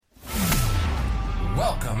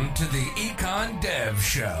Welcome to the Econ Dev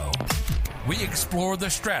Show. We explore the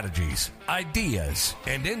strategies, ideas,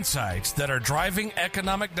 and insights that are driving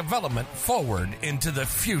economic development forward into the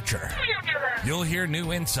future. You'll hear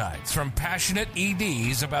new insights from passionate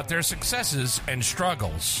EDs about their successes and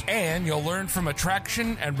struggles. And you'll learn from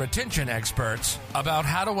attraction and retention experts about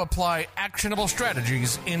how to apply actionable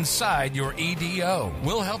strategies inside your EDO.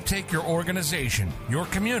 We'll help take your organization, your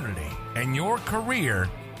community, and your career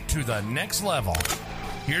to the next level.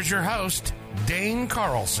 Here's your host, Dane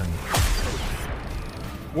Carlson.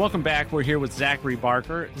 Welcome back. We're here with Zachary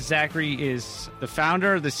Barker. Zachary is the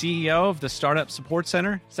founder, the CEO of the Startup Support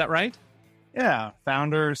Center. Is that right? Yeah,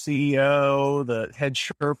 founder, CEO, the head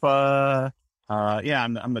Sherpa.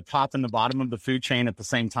 I'm the top and the bottom of the food chain at the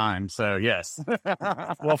same time. So, yes.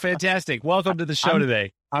 Well, fantastic. Welcome to the show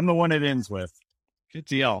today. I'm the one it ends with. Good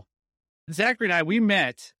deal. Zachary and I, we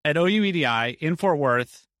met at OUEDI in Fort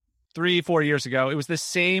Worth 3-4 years ago. It was the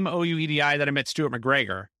same OUEDI that I met Stuart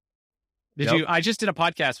McGregor. Did you? I just did a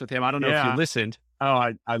podcast with him. I don't know if you listened.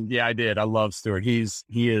 Oh, I did. I love Stuart. He's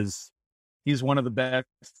one of the best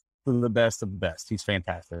of the best. He's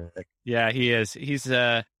fantastic. Yeah, he is. He's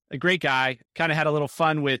a great guy. Kind of had a little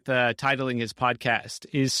fun with titling his podcast,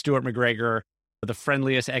 Is Stuart McGregor the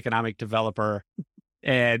Friendliest Economic Developer?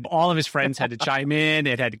 And all of his friends had to chime in,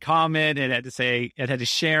 and had to comment, and had to say, and had to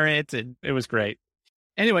share it. And it was great.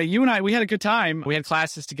 Anyway, you and I, we had a good time. We had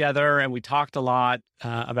classes together, and we talked a lot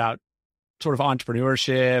about sort of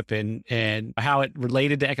entrepreneurship and how it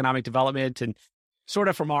related to economic development. And sort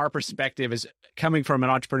of from our perspective as coming from an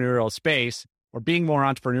entrepreneurial space, or being more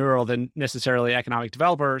entrepreneurial than necessarily economic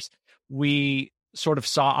developers, we sort of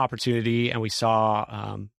saw opportunity, and we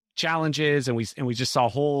saw challenges, and we just saw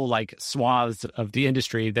whole like swaths of the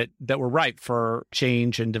industry that were ripe for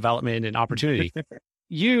change and development and opportunity.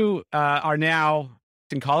 You are now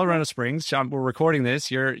in Colorado Springs. We're recording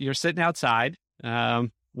this. You're sitting outside,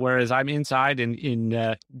 whereas I'm inside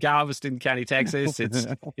in Galveston County, Texas.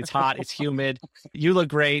 It's hot. It's humid. You look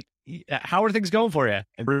great. How are things going for you?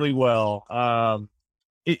 Really well.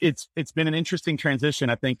 It's been an interesting transition.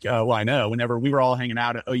 I think. I know. Whenever we were all hanging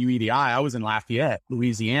out at OUEDI, I was in Lafayette,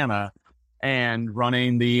 Louisiana, and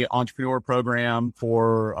running the entrepreneur program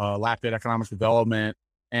for Lafayette Economic Development.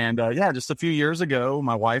 And just a few years ago,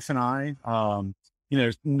 my wife and I.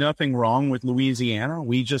 There's nothing wrong with Louisiana.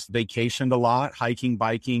 We just vacationed a lot, hiking,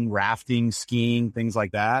 biking, rafting, skiing, things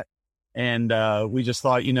like that. And we just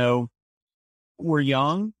thought, we're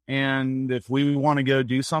young, and if we want to go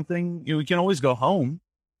do something, we can always go home.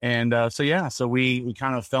 And so we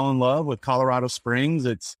kind of fell in love with Colorado Springs.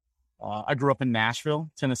 I grew up in Nashville,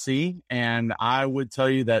 Tennessee, and I would tell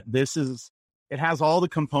you that it has all the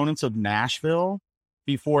components of Nashville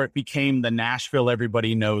before it became the Nashville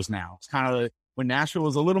everybody knows now. It's kind of when Nashville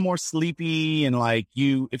was a little more sleepy, and like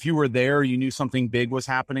if you were there, you knew something big was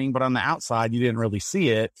happening, but on the outside, you didn't really see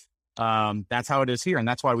it. That's how it is here. And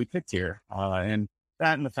that's why we picked here. And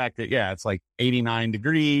the fact that, it's like 89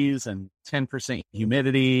 degrees and 10%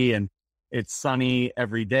 humidity, and it's sunny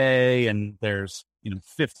every day. And there's,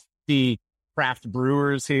 50 craft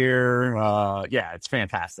brewers here. It's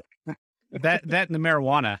fantastic. that and the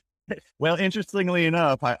marijuana. Well, interestingly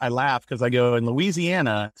enough, I laugh because I go, in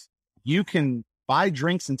Louisiana, you can buy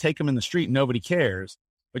drinks and take them in the street and nobody cares,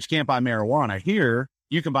 but you can't buy marijuana. Here,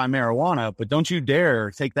 you can buy marijuana, but don't you dare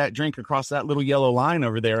take that drink across that little yellow line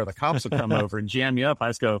over there, or the cops will come over and jam you up. I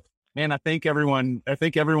just go, man, I think everyone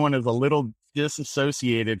is a little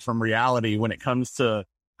disassociated from reality when it comes to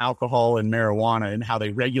alcohol and marijuana and how they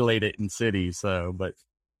regulate it in cities. So, but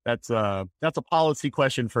that's a policy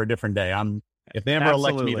question for a different day. If they ever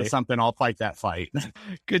elect me to something, I'll fight that fight.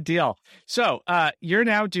 Good deal. So you're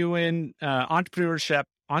now doing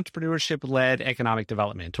entrepreneurship-led economic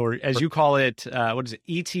development, or as you call it, what is it?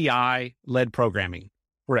 ETI-led programming.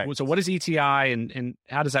 Correct. So what is ETI, and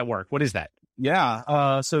how does that work? What is that?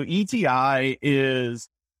 Yeah. So ETI is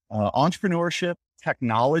entrepreneurship,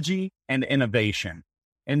 technology, and innovation.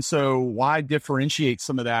 And so why I differentiate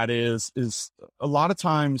some of that is a lot of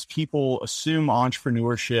times people assume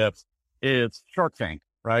entrepreneurship is Shark Tank,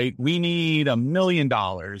 right? We need $1 million,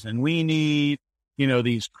 and we need,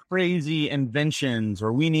 these crazy inventions,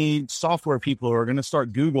 or we need software people who are going to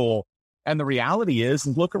start Google. And the reality is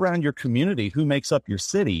look around your community, who makes up your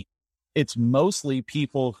city. It's mostly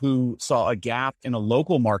people who saw a gap in a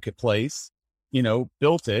local marketplace,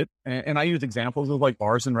 built it. And I use examples of like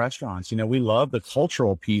bars and restaurants. We love the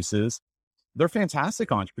cultural pieces. They're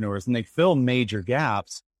fantastic entrepreneurs, and they fill major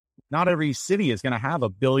gaps. Not every city is going to have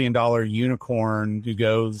 $1 billion unicorn who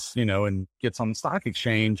goes, and gets on the stock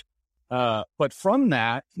exchange. But from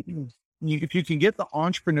that, if you can get the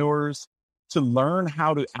entrepreneurs to learn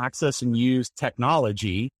how to access and use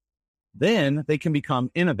technology, then they can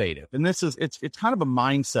become innovative. And it's kind of a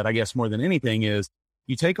mindset, I guess, more than anything is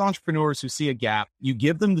you take entrepreneurs who see a gap, you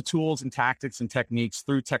give them the tools and tactics and techniques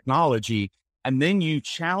through technology, and then you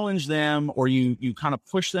challenge them or you kind of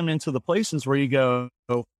push them into the places where you go,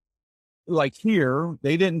 like here,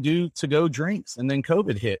 they didn't do to-go drinks and then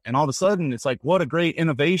COVID hit. And all of a sudden it's like, what a great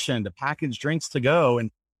innovation to package drinks to go.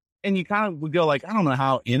 And you kind of would go like, I don't know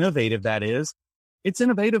how innovative that is. It's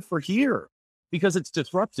innovative for here because it's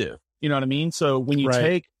disruptive. You know what I mean? So when you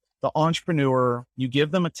take the entrepreneur, you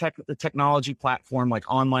give them a technology platform like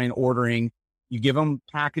online ordering, you give them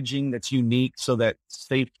packaging that's unique so that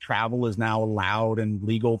safe travel is now allowed and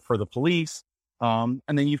legal for the police. And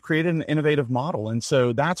then you've created an innovative model. And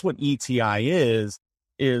so that's what ETI is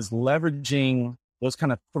leveraging those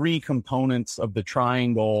kind of three components of the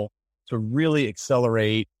triangle to really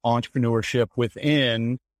accelerate entrepreneurship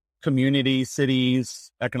within communities,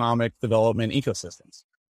 cities, economic development ecosystems.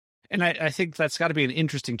 And I think that's got to be an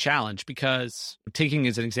interesting challenge because taking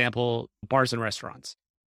as an example, bars and restaurants.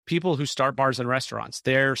 People who start bars and restaurants,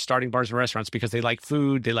 they're starting bars and restaurants because they like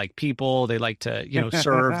food, they like people, they like to,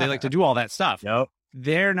 serve, they like to do all that stuff. Yep.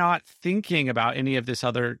 They're not thinking about any of this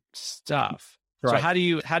other stuff. Right. So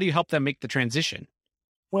how do you help them make the transition?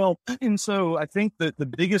 Well, and so I think that the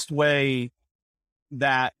biggest way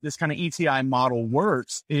that this kind of ETI model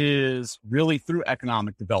works is really through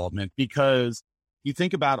economic development, because you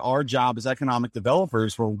think about our job as economic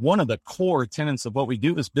developers, where one of the core tenets of what we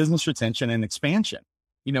do is business retention and expansion.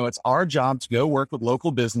 It's our job to go work with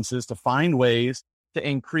local businesses to find ways to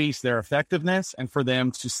increase their effectiveness and for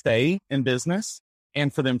them to stay in business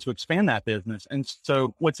and for them to expand that business. And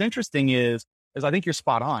so what's interesting is I think you're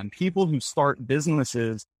spot on. People who start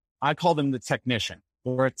businesses, I call them the technician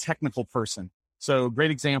or a technical person. So a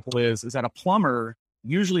great example is that a plumber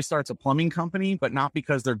usually starts a plumbing company, but not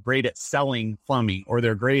because they're great at selling plumbing or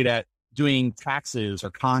they're great at doing taxes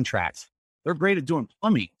or contracts. They're great at doing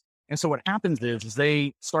plumbing. And so what happens is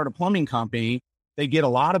they start a plumbing company, they get a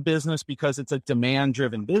lot of business because it's a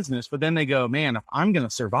demand-driven business, but then they go, man, if I'm going to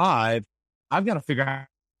survive, I've got to figure out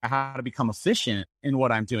how to become efficient in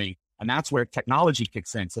what I'm doing. And that's where technology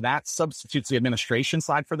kicks in. So that substitutes the administration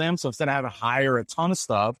side for them. So instead of having to hire a ton of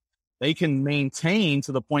stuff, they can maintain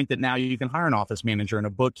to the point that now you can hire an office manager and a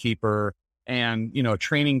bookkeeper and, a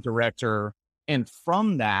training director. And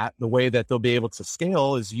from that, the way that they'll be able to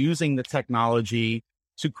scale is using the technology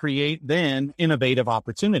to create then innovative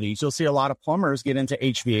opportunities. You'll see a lot of plumbers get into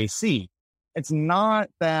HVAC. It's not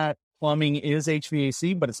that plumbing is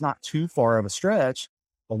HVAC, but it's not too far of a stretch.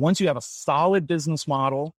 But once you have a solid business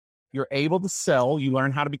model, you're able to sell, you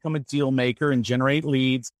learn how to become a deal maker and generate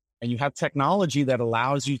leads, and you have technology that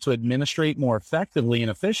allows you to administrate more effectively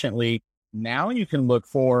and efficiently. Now you can look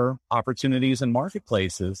for opportunities in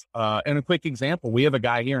marketplaces. And a quick example, we have a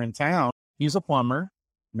guy here in town. He's a plumber,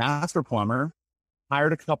 master plumber,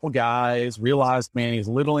 hired a couple guys, realized, man, he's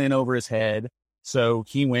a little in over his head. So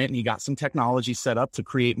he went and he got some technology set up to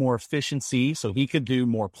create more efficiency so he could do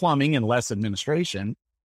more plumbing and less administration.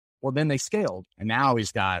 Well, then they scaled and now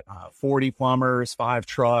he's got 40 plumbers, 5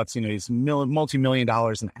 trucks, he's multi-million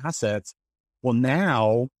dollars in assets. Well,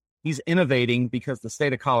 now he's innovating because the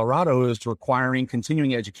state of Colorado is requiring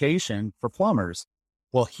continuing education for plumbers.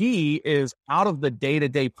 Well, he is out of the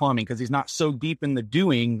day-to-day plumbing because he's not so deep in the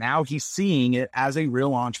doing. Now he's seeing it as a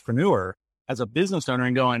real entrepreneur, as a business owner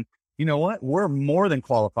and going, you know what? We're more than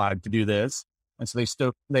qualified to do this. And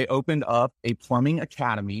so they opened up a plumbing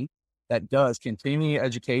academy that does continuing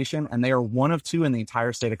education. And they are one of 2 in the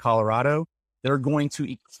entire state of Colorado. They're going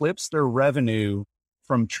to eclipse their revenue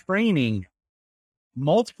from training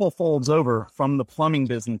multiple folds over from the plumbing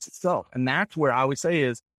business itself. And that's where I would say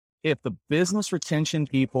is, if the business retention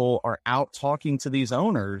people are out talking to these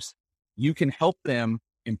owners, you can help them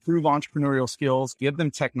improve entrepreneurial skills, give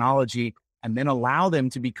them technology, and then allow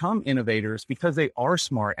them to become innovators because they are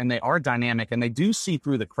smart and they are dynamic and they do see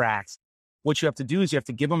through the cracks. What you have to do is you have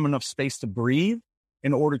to give them enough space to breathe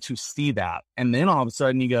in order to see that. And then all of a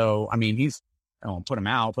sudden you go, I don't want to put him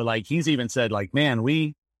out, but like he's even said like, man,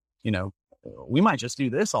 we might just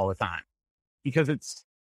do this all the time because it's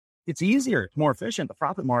easier, it's more efficient. The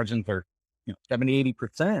profit margins are, 70,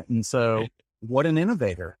 80%. And so what an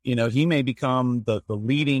innovator, he may become the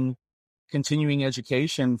leading continuing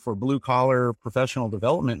education for blue collar professional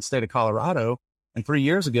development in the state of Colorado. And 3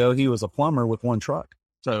 years ago, he was a plumber with 1 truck.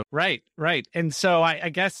 So, right. And so I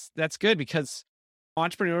guess that's good because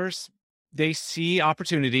entrepreneurs, they see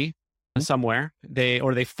opportunity somewhere,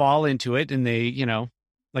 they fall into it and they,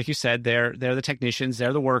 like you said, they're the technicians,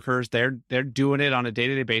 they're the workers, they're doing it on a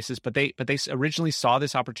day-to-day basis, but they originally saw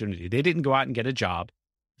this opportunity. They didn't go out and get a job.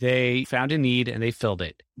 They found a need and they filled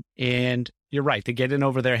it. And you're right, they get in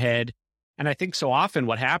over their head. And I think so often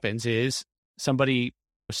what happens is somebody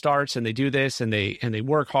starts and they do this and they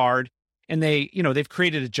work hard and they've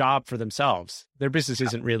created a job for themselves. Their business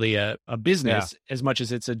isn't really a business as much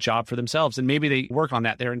as it's a job for themselves. And maybe they work on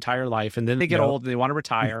that their entire life, and then they get old and they want to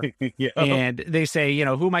retire. And they say,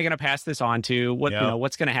 who am I going to pass this on to?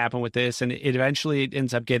 What's going to happen with this? And it eventually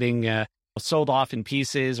ends up getting sold off in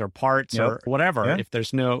pieces or parts or whatever if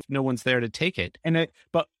there's no one's there to take it. And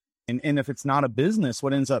if it's not a business,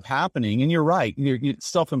 what ends up happening, and you're right, you're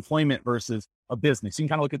self-employment versus a business. You can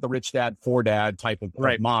kind of look at the rich dad, poor dad type of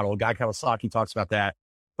model. Guy Kawasaki talks about that.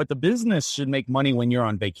 But the business should make money when you're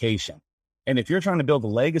on vacation. And if you're trying to build a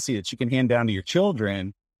legacy that you can hand down to your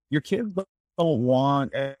children, your kids don't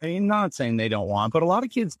want, I'm not saying they don't want, but a lot of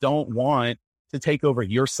kids don't want to take over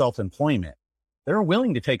your self-employment. They're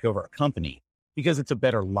willing to take over a company because it's a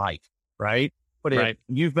better life, right? But if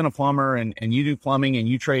you've been a plumber and you do plumbing and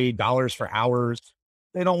you trade dollars for hours,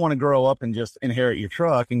 they don't want to grow up and just inherit your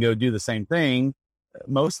truck and go do the same thing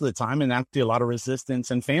most of the time. And that's a lot of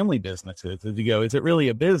resistance in family businesses. As you go, is it really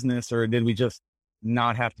a business, or did we just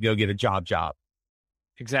not have to go get a job?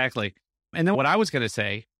 Exactly. And then what I was going to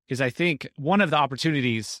say is I think one of the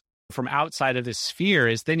opportunities from outside of this sphere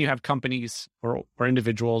is then you have companies or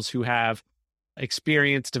individuals who have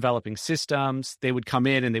experience developing systems. They would come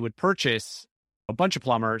in and they would purchase a bunch of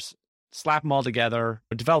plumbers, slap them all together,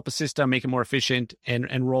 develop a system, make it more efficient,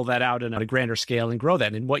 and roll that out on a grander scale and grow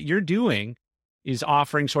that. And what you're doing is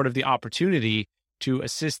offering sort of the opportunity to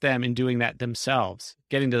assist them in doing that themselves,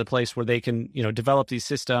 getting to the place where they can, develop these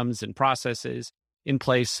systems and processes in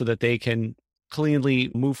place so that they can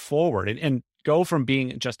cleanly move forward and go from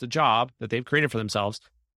being just a job that they've created for themselves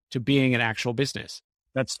to being an actual business.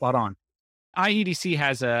 That's spot on. IEDC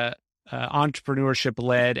has a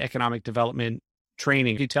entrepreneurship-led economic development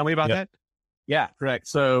training. Can you tell me about that? Yeah, correct.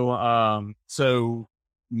 So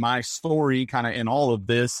my story kind of in all of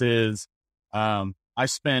this is, I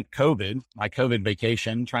spent my COVID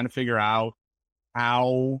vacation, trying to figure out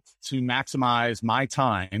how to maximize my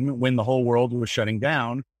time when the whole world was shutting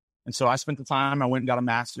down. And so I spent the time, I went and got a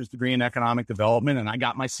master's degree in economic development, and I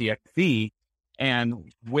got my CFP.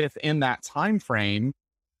 And within that time frame,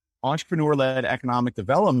 entrepreneur-led economic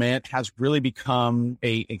development has really become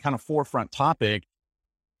a kind of forefront topic.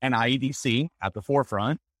 And IEDC at the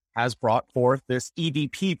forefront has brought forth this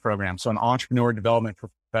EDP program. So an entrepreneur development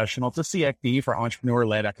professional. It's a CFD for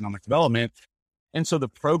entrepreneur-led economic development. And so the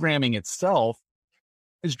programming itself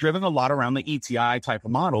is driven a lot around the ETI type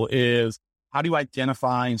of model. Is how do you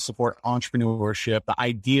identify and support entrepreneurship, the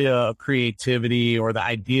idea of creativity, or the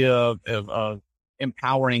idea of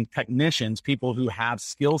empowering technicians, people who have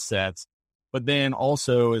skill sets, but then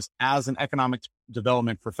also as an economic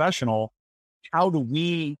development professional, how do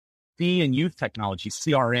we see in youth technology,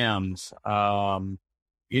 CRMs,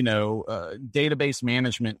 database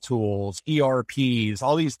management tools, ERPs,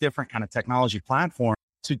 all these different kind of technology platforms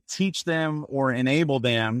to teach them or enable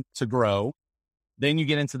them to grow. Then you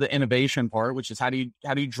get into the innovation part, which is how do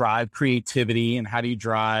you drive creativity and how do you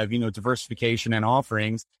drive, diversification and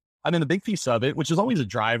offerings. And then the big piece of it, which is always a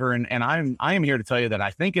driver, and I am here to tell you that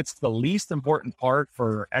I think it's the least important part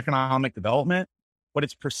for economic development. What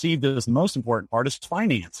it's perceived as the most important part is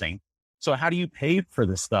financing. So how do you pay for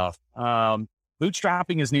this stuff?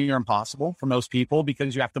 Bootstrapping is near impossible for most people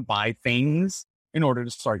because you have to buy things in order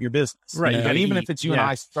to start your business. Right. And even if it's you and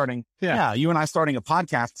I starting, you and I starting a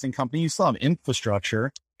podcasting company, you still have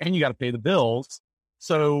infrastructure and you got to pay the bills.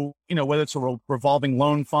 So, whether it's a revolving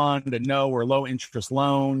loan fund, or low interest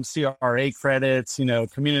loans, CRA credits,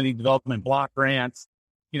 community development block grants,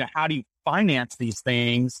 how do you finance these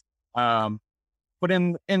things? But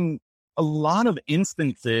in a lot of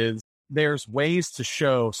instances, there's ways to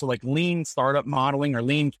show. So like lean startup modeling or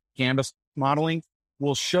lean canvas modeling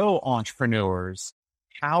will show entrepreneurs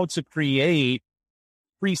how to create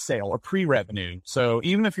pre-sale or pre-revenue. So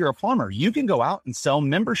even if you're a plumber, you can go out and sell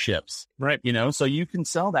memberships, right? So you can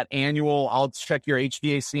sell that annual, I'll check your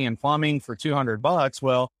HVAC and plumbing for $200.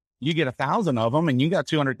 Well, you get 1,000 of them and you got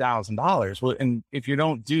 $200,000. Well, and if you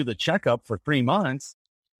don't do the checkup for 3 months,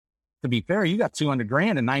 to be fair, you got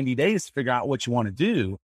 $200,000 in 90 days to figure out what you want to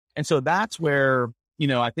do. And so that's where,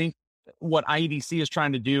 I think what IEDC is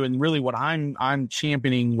trying to do, and really what I'm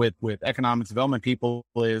championing with economic development people,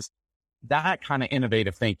 is that kind of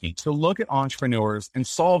innovative thinking. To look at entrepreneurs and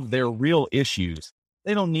solve their real issues.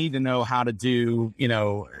 They don't need to know how to do,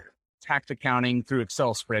 tax accounting through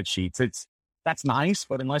Excel spreadsheets. that's nice,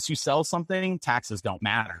 but unless you sell something, taxes don't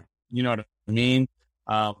matter. You know what I mean?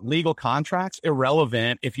 Legal contracts,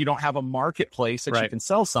 irrelevant if you don't have a marketplace that you can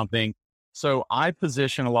sell something. So I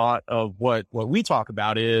position a lot of what we talk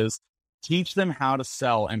about is teach them how to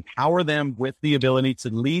sell, empower them with the ability to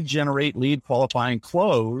lead generate, lead qualify, and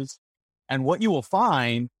close. And what you will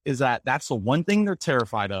find is that that's the one thing they're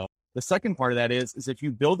terrified of. The second part of that is if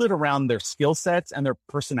you build it around their skill sets and their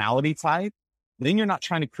personality type, then you're not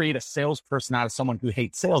trying to create a salesperson out of someone who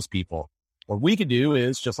hates salespeople. What we could do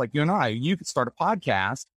is just like you and I, you could start a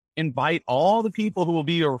podcast, invite all the people who will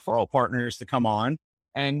be your referral partners to come on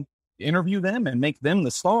and interview them and make them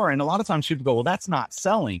the star. And a lot of times people go, well, that's not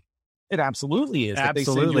selling. It absolutely is.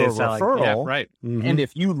 Absolutely, if they send you a referral. Yeah, right. Mm-hmm. And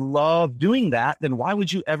if you love doing that, then why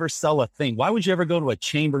would you ever sell a thing? Why would you ever go to a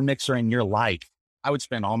chamber mixer in your life? I would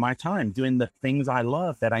spend all my time doing the things I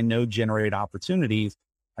love that I know generate opportunities.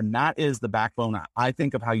 And that is the backbone, I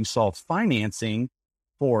think, of how you solve financing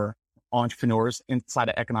for entrepreneurs inside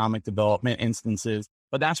of economic development instances.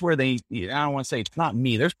 But that's where I don't want to say it's not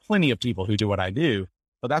me. There's plenty of people who do what I do,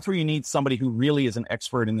 but that's where you need somebody who really is an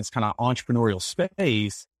expert in this kind of entrepreneurial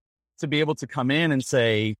space to be able to come in and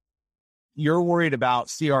say, you're worried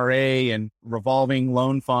about CRA and revolving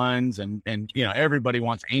loan funds and everybody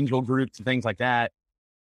wants angel groups and things like that.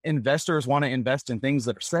 Investors want to invest in things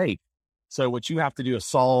that are safe. So what you have to do is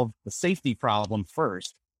solve the safety problem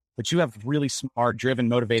first, but you have really smart, driven,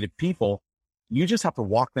 motivated people. You just have to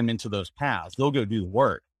walk them into those paths. They'll go do the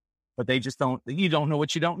work, but you don't know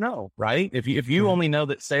what you don't know, right? If you only know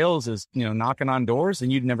that sales is, knocking on doors, then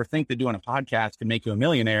you'd never think that doing a podcast could make you a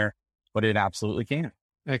millionaire, but it absolutely can.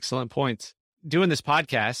 Excellent points. Doing this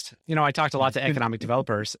podcast, I talked a lot to economic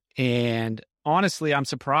developers, and honestly, I'm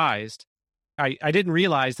surprised. I didn't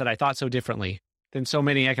realize that I thought so differently than so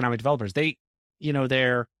many economic developers. They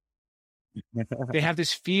have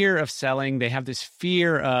this fear of selling. They have this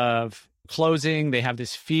fear of closing. They have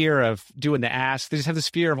this fear of doing the ask. They just have this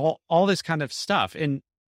fear of all this kind of stuff. And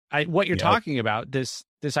what you're talking about, this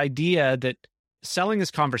idea that selling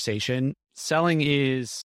is conversation, selling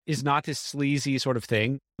is not this sleazy sort of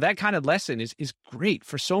thing. That kind of lesson is great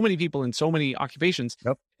for so many people in so many occupations,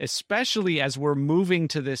 especially as we're moving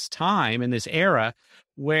to this time in this era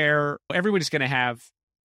where everybody's going to have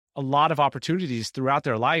a lot of opportunities throughout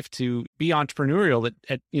their life to be entrepreneurial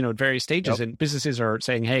at various stages. And businesses are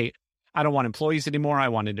saying, hey, I don't want employees anymore. I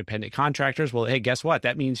want independent contractors. Well, hey, guess what?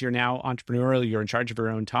 That means you're now entrepreneurial. You're in charge of your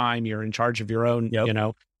own time. You're in charge of your own,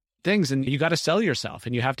 things. And you got to sell yourself,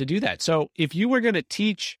 and you have to do that. So if you were going to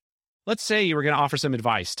teach, let's say you were going to offer some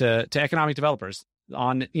advice to economic developers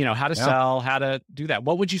on, how to sell, how to do that,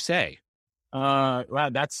 what would you say? Wow,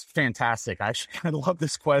 that's fantastic. I love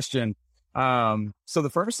this question. So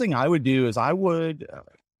the first thing I would do is I would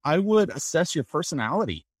assess your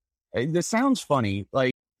personality. This sounds funny.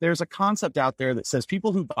 Like there's a concept out there that says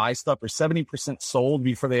people who buy stuff are 70% sold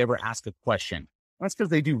before they ever ask a question. That's because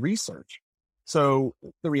they do research. So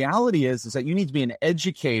the reality is that you need to be an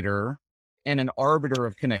educator and an arbiter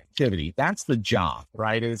of connectivity. That's the job,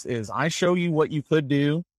 right? Is I show you what you could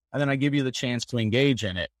do, and then I give you the chance to engage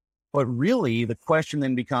in it. But really the question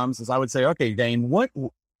then becomes, I would say, okay, Dane,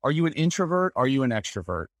 are you an introvert? Are you an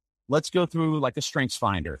extrovert? Let's go through like a strengths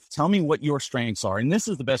finder. Tell me what your strengths are. And this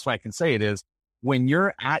is the best way I can say it is when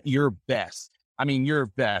you're at your best, your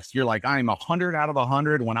best, you're like, I'm 100 out of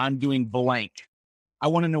 100 when I'm doing blank. I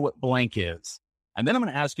want to know what blank is. And then I'm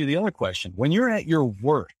going to ask you the other question. When you're at your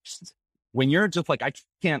worst, when you're just like,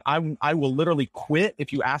 I will literally quit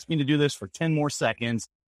if you ask me to do this for 10 more seconds.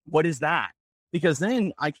 What is that? Because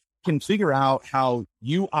then I can figure out how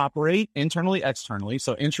you operate internally, externally.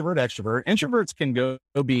 So introvert, extrovert. Introverts can go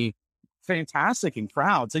be fantastic in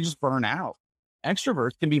crowds. They just burn out.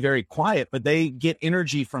 Extroverts can be very quiet, but they get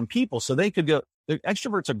energy from people. So they could go, the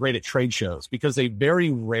extroverts are great at trade shows because they very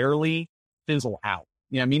rarely fizzle out.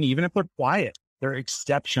 Even if they're quiet, they're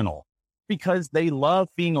exceptional because they love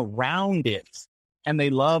being around it and they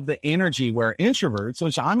love the energy, where introverts,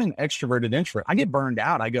 which I'm an extroverted introvert, I get burned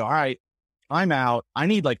out. I go, all right, I'm out. I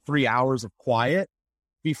need like 3 hours of quiet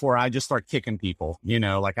before I just start kicking people,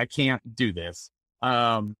 I can't do this.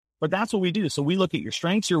 But that's what we do. So we look at your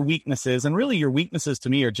strengths, your weaknesses, and really your weaknesses to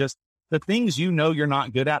me are just the things you're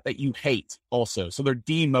not good at that you hate also. So they're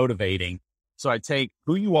demotivating. So I take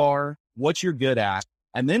who you are, what you're good at.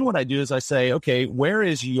 And then what I do is I say, okay, where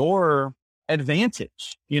is your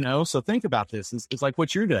advantage? So think about this. It's like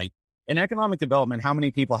what you're doing in economic development. How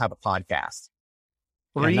many people have a podcast?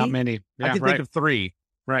 3? Yeah, not many. Yeah, I can think of 3,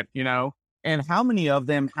 right? And how many of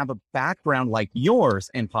them have a background like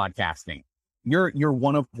yours in podcasting? You're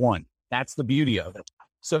one of one. That's the beauty of it.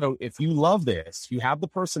 So if you love this, you have the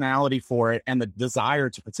personality for it and the desire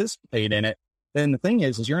to participate in it, then the thing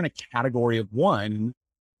is you're in a category of one,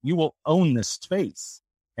 you will own this space.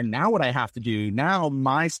 And now what I have to do now,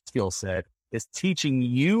 my skill set is teaching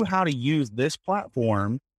you how to use this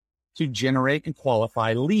platform to generate and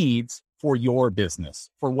qualify leads for your business,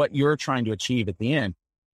 for what you're trying to achieve at the end.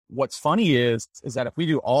 What's funny is that if we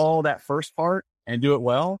do all that first part and do it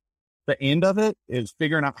well, the end of it is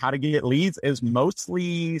figuring out how to get leads is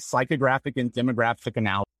mostly psychographic and demographic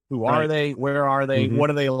analysis. Who are they? Where are they? What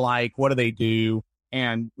do they like? What do they do?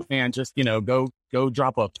 And just, go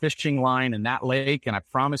drop a fishing line in that lake. And I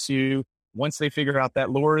promise you, once they figure out that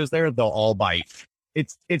lure is there, they'll all bite.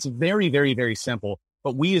 It's very, very, very simple.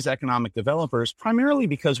 But we as economic developers, primarily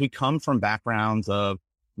because we come from backgrounds of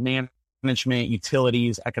management,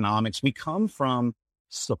 utilities, economics, we come from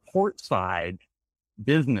support side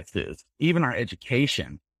businesses, even our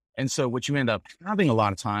education. And so what you end up having a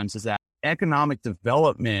lot of times is that economic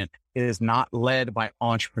development is not led by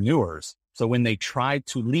entrepreneurs. So when they try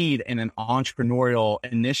to lead in an entrepreneurial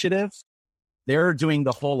initiative, they're doing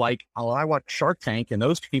the whole I watch Shark Tank and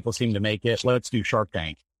those people seem to make it. Let's do Shark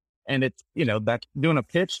Tank. And it's, that doing a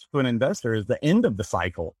pitch to an investor is the end of the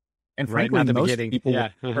cycle. And frankly, not the most beginning. people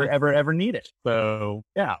ever need it. So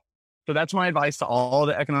yeah. So that's my advice to all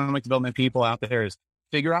the economic development people out there is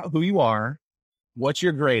figure out who you are, what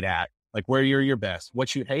you're great at, like where you're your best,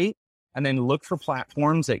 what you hate, and then look for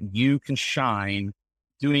platforms that you can shine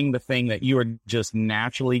doing the thing that you are just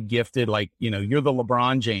naturally gifted. Like, you're the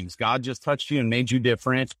LeBron James. God just touched you and made you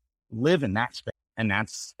different. Live in that space. And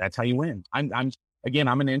that's how you win. I'm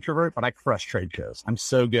an introvert, but I crush trade shows. I'm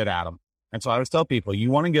so good at them. And so I always tell people,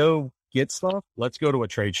 you want to go get stuff? Let's go to a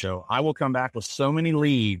trade show. I will come back with so many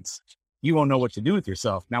leads. You won't know what to do with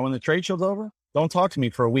yourself. Now, when the trade show's over, don't talk to me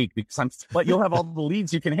for a week but you'll have all the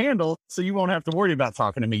leads you can handle. So you won't have to worry about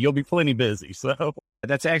talking to me. You'll be plenty busy. So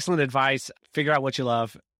that's excellent advice. Figure out what you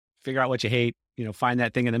love, figure out what you hate, find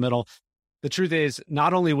that thing in the middle. The truth is,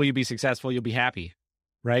 not only will you be successful, you'll be happy,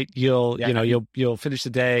 right? You'll finish the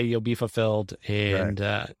day, you'll be fulfilled, and,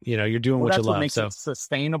 you're doing what you love. What makes it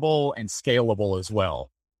sustainable and scalable as well.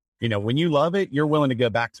 When you love it, you're willing to go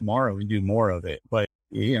back tomorrow and do more of it. But,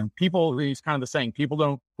 people, it's kind of the saying, people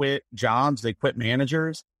don't quit jobs, they quit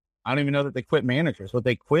managers. I don't even know that they quit managers. What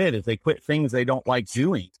they quit is they quit things they don't like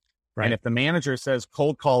doing. Right. And if the manager says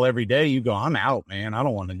cold call every day, you go, I'm out, man. I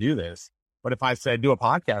don't want to do this. But if I said do a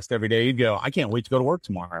podcast every day, you'd go, I can't wait to go to work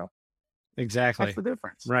tomorrow. Exactly. That's the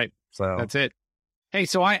difference. Right. So that's it. Hey,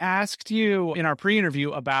 so I asked you in our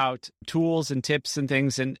pre-interview about tools and tips and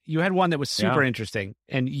things, and you had one that was super interesting.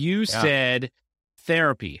 And you said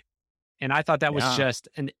therapy. And I thought that was just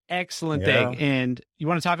an excellent thing. And you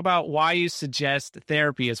want to talk about why you suggest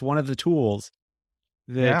therapy as one of the tools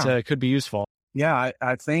that could be useful? Yeah,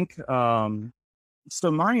 I think, so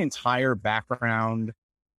my entire background,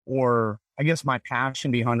 or I guess my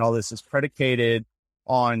passion behind all this, is predicated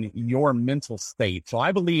on your mental state. So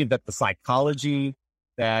I believe that the psychology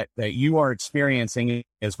that you are experiencing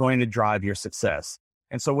is going to drive your success.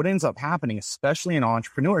 And so what ends up happening, especially in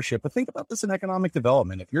entrepreneurship, but think about this in economic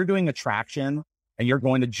development. If you're doing attraction and you're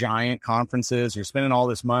going to giant conferences, you're spending all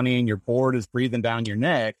this money and your board is breathing down your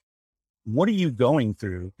neck, what are you going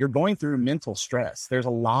through? You're going through mental stress. There's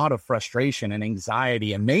a lot of frustration and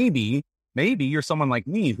anxiety. And maybe you're someone like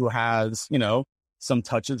me who has, some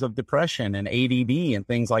touches of depression and ADD and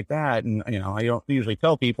things like that. And, I don't usually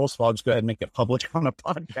tell people, so I'll just go ahead and make it public on a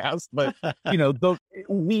podcast. But,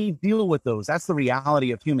 we deal with those. That's the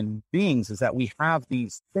reality of human beings, is that we have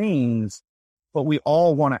these things, but we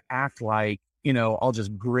all want to act like, I'll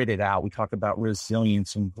just grit it out. We talk about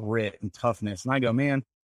resilience and grit and toughness. And I go, man,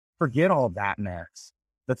 forget all that mess.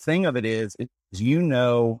 The thing of it is,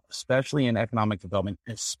 especially in economic development,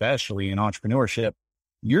 especially in entrepreneurship,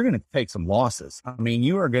 you're going to take some losses. I mean,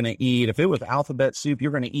 you are going to eat, if it was alphabet soup,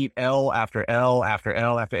 you're going to eat L after L after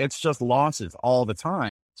L after, it's just losses all the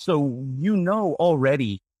time. So,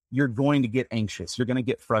 already you're going to get anxious. You're going to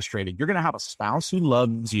get frustrated. You're going to have a spouse who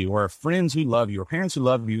loves you, or friends who love you, or parents who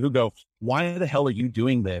love you, who go, why the hell are you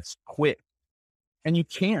doing this? Quit. And you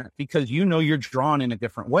can't, because you're drawn in a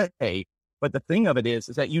different way. But the thing of it is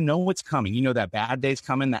that what's coming. That bad day's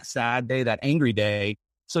coming, that sad day, that angry day.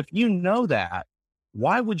 So if you know that,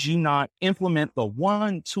 why would you not implement the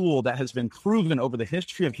one tool that has been proven over the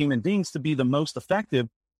history of human beings to be the most effective,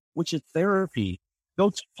 which is therapy?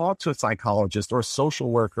 Go talk to a psychologist or a social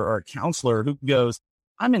worker or a counselor who goes,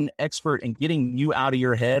 I'm an expert in getting you out of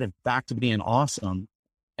your head and back to being awesome.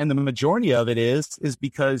 And the majority of it is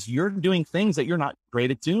because you're doing things that you're not great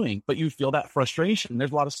at doing, but you feel that frustration.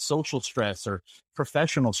 There's a lot of social stress or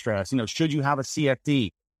professional stress. Should you have a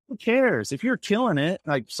CFD? Who cares? If you're killing it,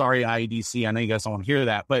 like, sorry, IEDC, I know you guys don't want to hear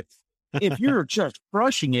that, but if you're just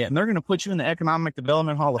crushing it and they're going to put you in the Economic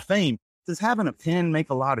Development Hall of Fame, does having a pen make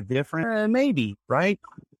a lot of difference? Maybe, right?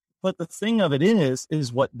 But the thing of it is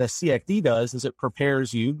what the CFD does is it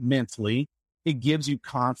prepares you mentally. It gives you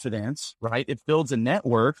confidence, right? It builds a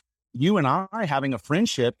network. You and I having a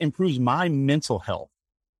friendship improves my mental health.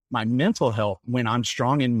 My mental health, when I'm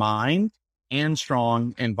strong in mind and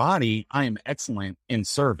strong in body, I am excellent in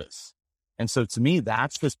service. And so to me,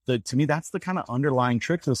 that's the kind of underlying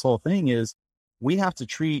trick to this whole thing is we have to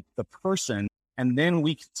treat the person and then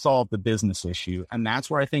we can solve the business issue. And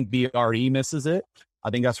that's where I think BRE misses it.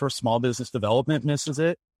 I think that's where small business development misses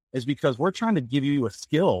it. Is because we're trying to give you a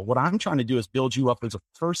skill. What I'm trying to do is build you up as a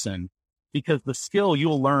person because the skill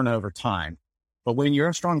you'll learn over time. But when you're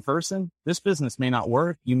a strong person, this business may not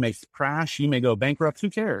work. You may crash. You may go bankrupt. Who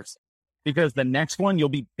cares? Because the next one you'll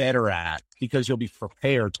be better at because you'll be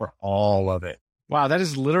prepared for all of it. Wow. That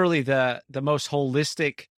is literally the most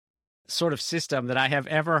holistic sort of system that I have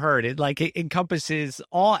ever heard. It encompasses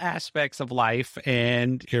all aspects of life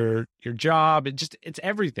and your job. It's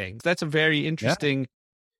everything. That's a very interesting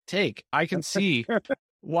take. I can see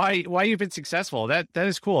why you've been successful. That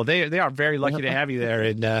is cool. They are very lucky to have you there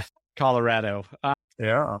in Colorado.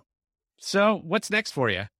 Yeah. So what's next for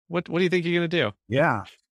you? What do you think you're going to do? Yeah.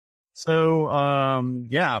 So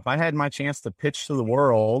if I had my chance to pitch to the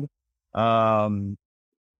world, I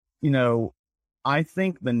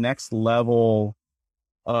think the next level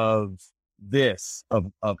of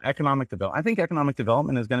economic development, I think economic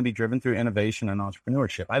development is going to be driven through innovation and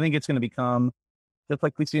entrepreneurship. I think it's going to become just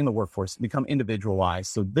like we see in the workforce, become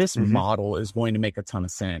individualized. So this model is going to make a ton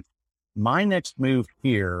of sense. My next move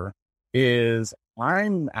here is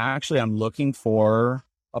I'm looking for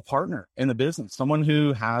a partner in the business, someone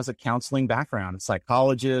who has a counseling background, a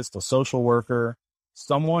psychologist, a social worker,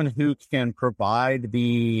 someone who can provide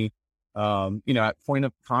the, at point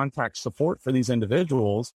of contact support for these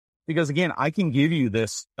individuals. Because again, I can give you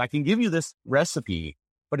this recipe,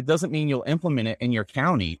 but it doesn't mean you'll implement it in your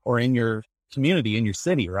county or in your community, in your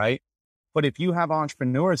city, right? But if you have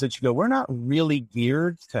entrepreneurs that you go, we're not really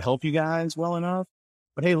geared to help you guys well enough.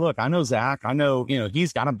 But hey, look, I know Zach, I know,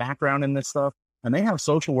 he's got a background in this stuff, and they have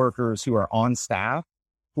social workers who are on staff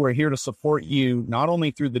who are here to support you, not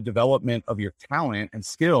only through the development of your talent and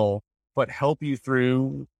skill, but help you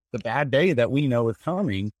through the bad day that we know is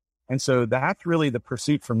coming. And so that's really the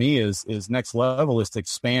pursuit for me is next level is to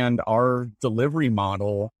expand our delivery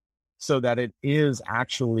model so that it is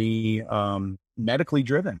actually medically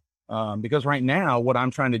driven. Because right now, what I'm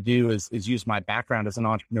trying to do is use my background as an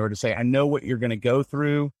entrepreneur to say, I know what you're going to go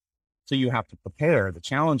through, so you have to prepare. The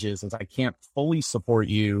challenge is I can't fully support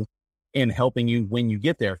you in helping you when you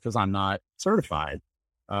get there because I'm not certified.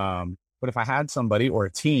 But if I had somebody or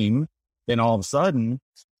a team, then all of a sudden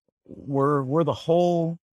we're the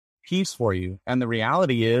whole piece for you. And the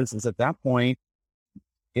reality is at that point,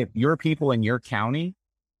 if your people in your county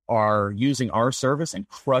are using our service and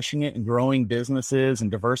crushing it and growing businesses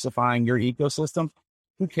and diversifying your ecosystem,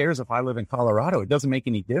 who cares if I live in Colorado? It doesn't make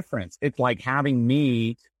any difference. It's like having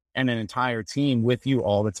me and an entire team with you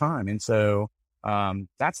all the time. And so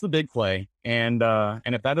that's the big play. And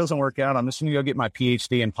if that doesn't work out, I'm just going to go get my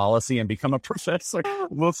PhD in policy and become a professor.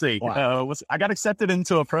 We'll see. Wow. I got accepted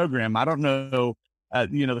into a program. I don't know.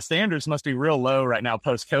 The standards must be real low right now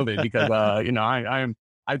post-COVID because,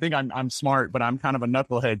 I think I'm smart, but I'm kind of a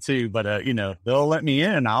knucklehead too. But, they'll let me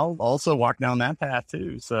in. I'll also walk down that path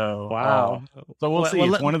too. So, wow. So we'll see.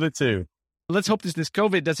 It's one of the two. Let's hope this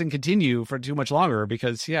COVID doesn't continue for too much longer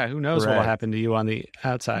because, who knows what will happen to you on the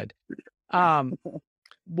outside.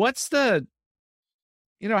 What's the,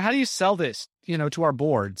 how do you sell this, to our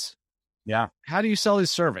boards? Yeah. How do you sell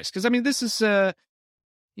this service? Because, this is, it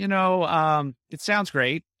sounds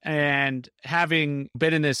great. And having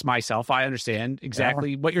been in this myself, I understand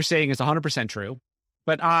exactly what you're saying is 100% true.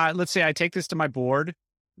 But let's say I take this to my board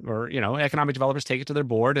or, economic developers take it to their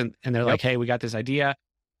board and they're like, hey, we got this idea.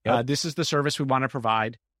 This is the service we want to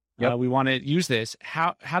provide. We want to use this.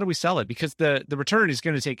 How do we sell it? Because the return is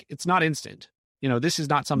going to it's not instant. This is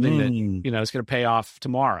not something that, is going to pay off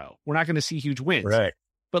tomorrow. We're not going to see huge wins. Right.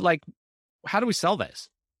 But how do we sell this?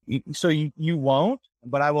 So you won't,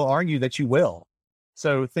 but I will argue that you will.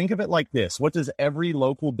 So think of it like this. What does every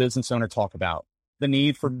local business owner talk about? The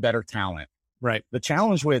need for better talent. Right. The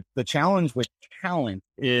challenge with talent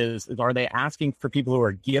is are they asking for people who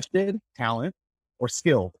are gifted talent or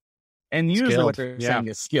skilled? And usually what they're Yeah. saying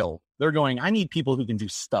is skill. They're going, I need people who can do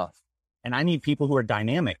stuff. And I need people who are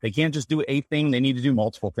dynamic. They can't just do a thing. They need to do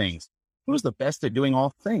multiple things. Who's the best at doing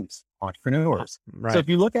all things? Entrepreneurs. Right. So if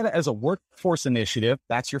you look at it as a workforce initiative,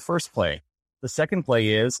 that's your first play. The second play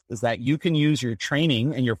is that you can use your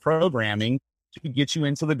training and your programming to get you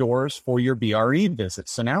into the doors for your BRE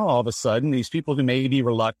visits. So now all of a sudden, these people who may be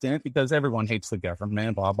reluctant because everyone hates the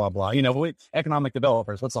government, blah, blah, blah. You know, economic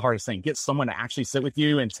developers, what's the hardest thing? Get someone to actually sit with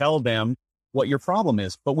you and tell them what your problem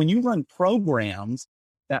is. But when you run programs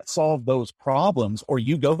that solve those problems, or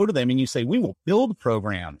you go to them and you say, we will build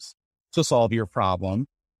programs to solve your problem,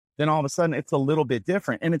 then all of a sudden it's a little bit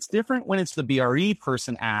different. And it's different when it's the BRE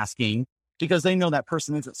person asking, because they know that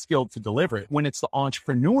person isn't skilled to deliver it. When it's the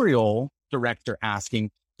entrepreneurial director asking,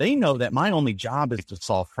 they know that my only job is to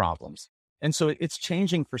solve problems. And so it's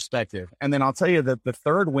changing perspective. And then I'll tell you that the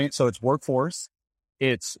third win, so it's workforce,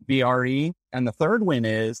 it's BRE. And the third win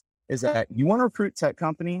is that you want to recruit tech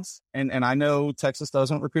companies. And I know Texas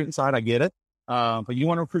doesn't recruit inside, I get it. But you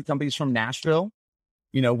want to recruit companies from Nashville.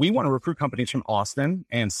 You know, we want to recruit companies from Austin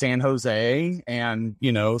and San Jose and,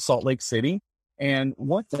 you know, Salt Lake City. And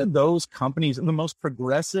what do those companies, the most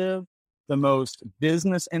progressive, the most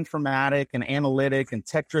business informatic and analytic and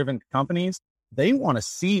tech-driven companies, they want to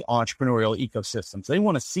see entrepreneurial ecosystems. They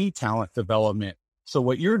want to see talent development. So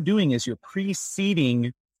what you're doing is you're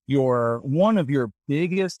preceding one of your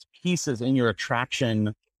biggest pieces in your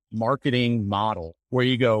attraction marketing model, where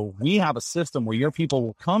you go, we have a system where your people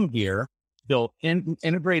will come here, they'll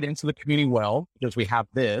integrate into the community well, because we have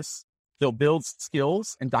this. They'll build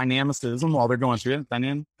skills and dynamicism while they're going through it.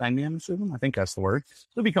 Dynamicism, I think that's the word.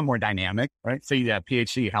 They'll become more dynamic, right? So you have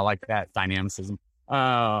PhD, I like that, dynamicism.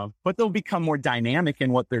 But they'll become more dynamic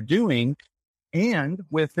in what they're doing. And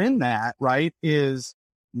within that, right, is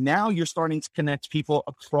now you're starting to connect people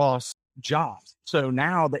across jobs. So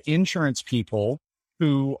now the insurance people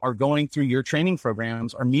who are going through your training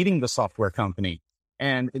programs are meeting the software company.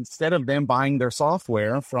 And instead of them buying their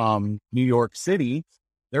software from New York City,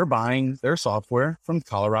 they're buying their software from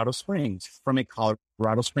Colorado Springs, from a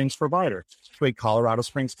Colorado Springs provider to a Colorado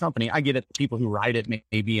Springs company. I get it, the people who write it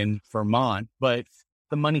may be in Vermont, but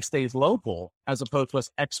the money stays local as opposed to us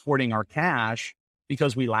exporting our cash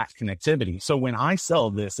because we lack connectivity. So when I sell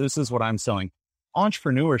this is what I'm selling.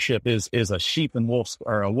 Entrepreneurship is a sheep and wolf,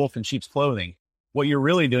 or a wolf in sheep's clothing. What you're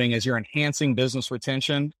really doing is you're enhancing business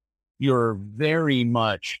retention. You're very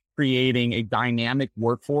much creating a dynamic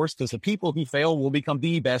workforce, because the people who fail will become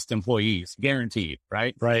the best employees, guaranteed,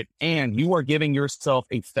 right? Right. And you are giving yourself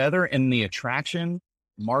a feather in the attraction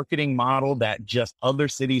marketing model that just other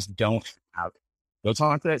cities don't have. Go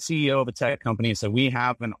talk to that CEO of a tech company and say, we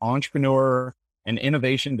have an entrepreneur and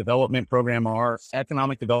innovation development program our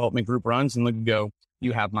economic development group runs, and look, go,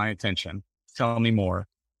 you have my attention. Tell me more.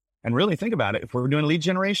 And really think about it. If we're doing lead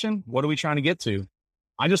generation, what are we trying to get to?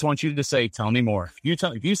 I just want you to say, tell me more.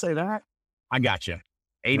 If you say that, I got you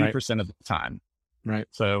 80% of the time. Right.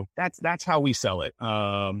 So that's how we sell it.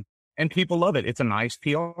 And people love it. It's a nice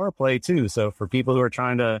PR play too. So for people who are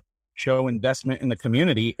trying to show investment in the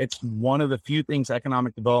community, it's one of the few things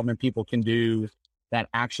economic development people can do that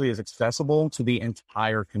actually is accessible to the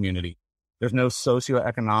entire community. There's no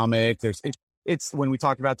socioeconomic, it's when we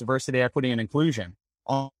talk about diversity, equity, and inclusion.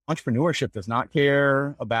 Entrepreneurship does not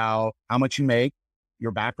care about how much you make,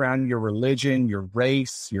 your background, your religion, your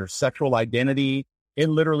race, your sexual identity. It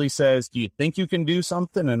literally says, do you think you can do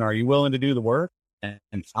something, and are you willing to do the work?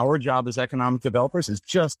 And our job as economic developers is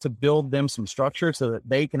just to build them some structure so that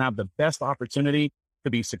they can have the best opportunity to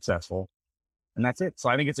be successful. And that's it. So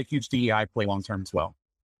I think it's a huge DEI play long-term as well.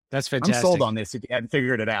 That's fantastic. I'm sold on this if you hadn't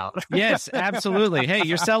figured it out. Yes, absolutely. Hey,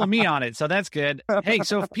 you're selling me on it. So that's good. Hey,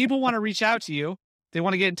 so if people want to reach out to you, they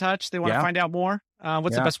want to get in touch, they want to find out more,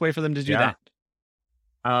 what's the best way for them to do that?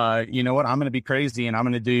 You know what? I'm going to be crazy, and I'm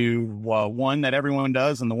going to do one that everyone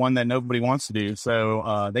does and the one that nobody wants to do.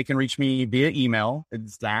 So they can reach me via email.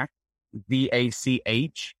 It's Zach,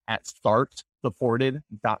 VACH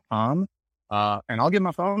 @startsupported.com. And I'll give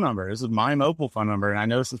my phone number. This is my mobile phone number. And I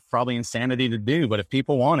know this is probably insanity to do, but if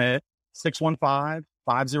people want it,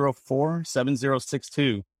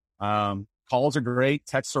 615-504-7062. Calls are great.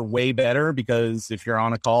 Texts are way better, because if you're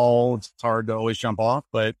on a call, it's hard to always jump off.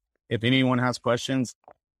 But if anyone has questions,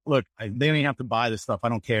 look, they don't even have to buy this stuff. I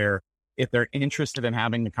don't care. If they're interested in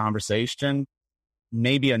having the conversation,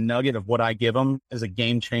 maybe a nugget of what I give them is a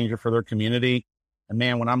game changer for their community. And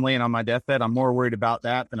man, when I'm laying on my deathbed, I'm more worried about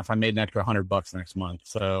that than if I made an extra $100 next month.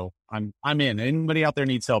 So I'm in. Anybody out there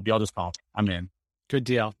needs help, y'all just call. I'm in. Good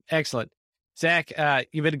deal. Excellent. Zach,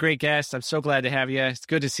 you've been a great guest. I'm so glad to have you. It's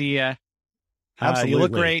good to see you. Absolutely. You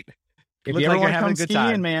look great. If Look you like ever you're want to having come a good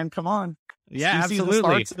skiing, time. man, come on. Yeah, Ski season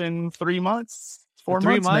absolutely. starts in 3 months, 4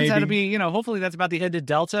 3 months, months, that'll maybe. be, hopefully that's about the end of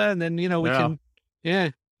Delta. And then,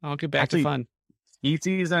 I'll get back to Actually, fun. ski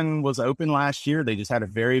season was open last year. They just had it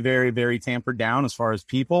very, very, very tampered down as far as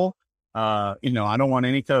people. I don't want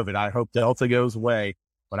any COVID. I hope Delta goes away.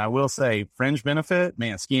 But I will say, fringe benefit,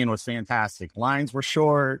 man, skiing was fantastic. Lines were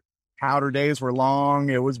short. Powder days were long.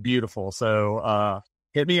 It was beautiful. So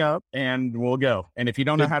hit me up and we'll go. And if you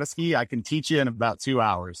don't know how to ski, I can teach you in about 2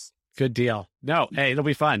 hours. Good deal. No, hey, it'll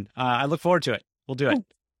be fun. I look forward to it. We'll do it.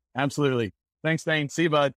 Absolutely. Thanks, Dane. See you,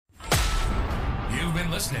 bud. You've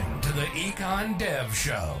been listening to the Econ Dev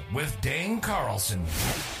Show with Dane Carlson.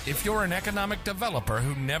 If you're an economic developer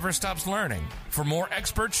who never stops learning, for more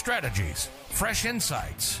expert strategies, fresh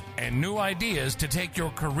insights, and new ideas to take your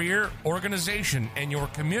career, organization, and your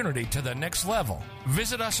community to the next level,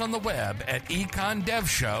 visit us on the web at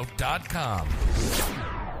econdevshow.com.